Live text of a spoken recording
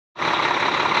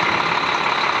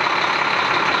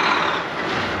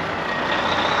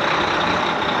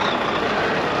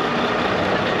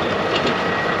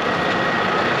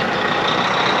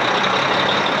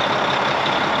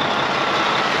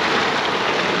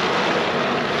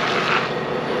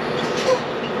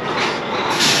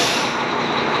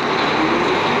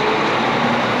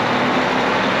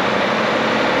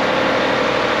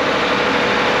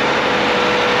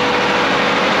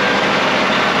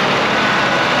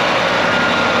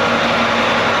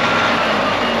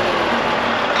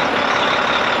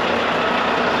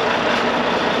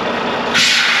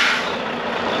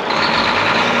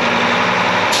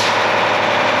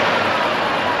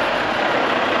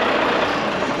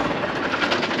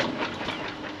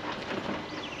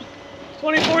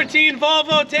2014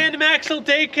 Volvo tandem axle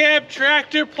day cab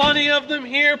tractor. Plenty of them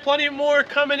here, plenty more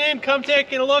coming in. Come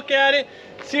take a look at it,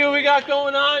 see what we got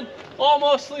going on. All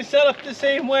mostly set up the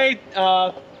same way.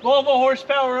 Volvo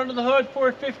horsepower under the hood,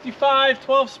 455,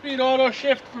 12-speed auto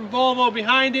shift from Volvo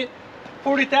behind it.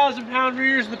 40,000 pound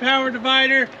rears in the power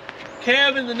divider.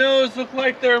 Cab and the nose look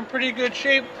like they're in pretty good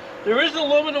shape. There is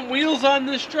aluminum wheels on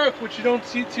this truck, which you don't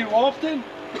see too often.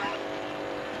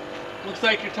 Looks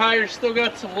like your tires still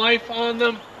got some life on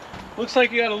them. Looks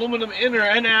like you got aluminum inner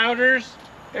and outers.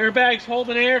 Airbags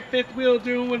holding air, fifth wheel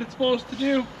doing what it's supposed to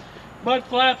do. Mud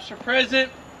flaps are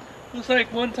present. Looks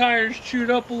like one tire's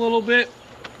chewed up a little bit.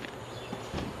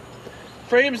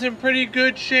 Frame's in pretty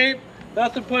good shape.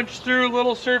 Nothing punched through,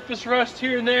 little surface rust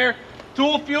here and there.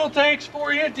 Dual fuel tanks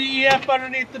for you, DEF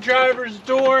underneath the driver's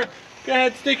door. Go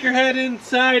ahead, stick your head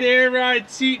inside, air ride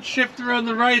seat, shifter on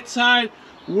the right side.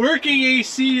 Working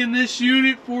AC in this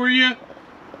unit for you.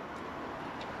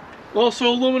 Also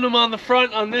aluminum on the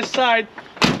front on this side.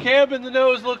 Cab and the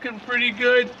nose looking pretty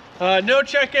good. No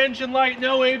check engine light,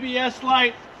 no ABS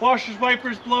light. Washers,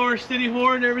 wipers, blower, city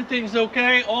horn, everything's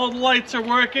okay. All the lights are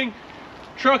working.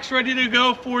 Truck's ready to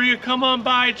go for you. Come on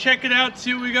by, check it out,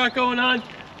 see what we got going on.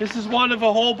 This is one of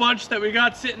a whole bunch that we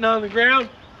got sitting on the ground.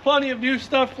 Plenty of new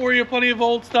stuff for you, plenty of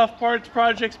old stuff, parts,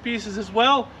 projects, pieces as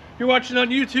well. You're watching on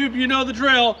YouTube, you know the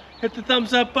drill. Hit the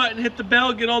thumbs up button, hit the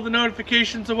bell, get all the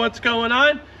notifications of what's going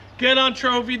on. Get on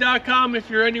TRO if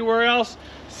you're anywhere else.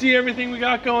 See everything we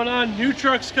got going on. New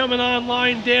trucks coming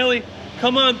online daily.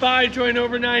 Come on by, join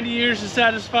over 90 years of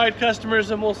satisfied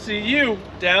customers, and we'll see you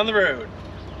down the road.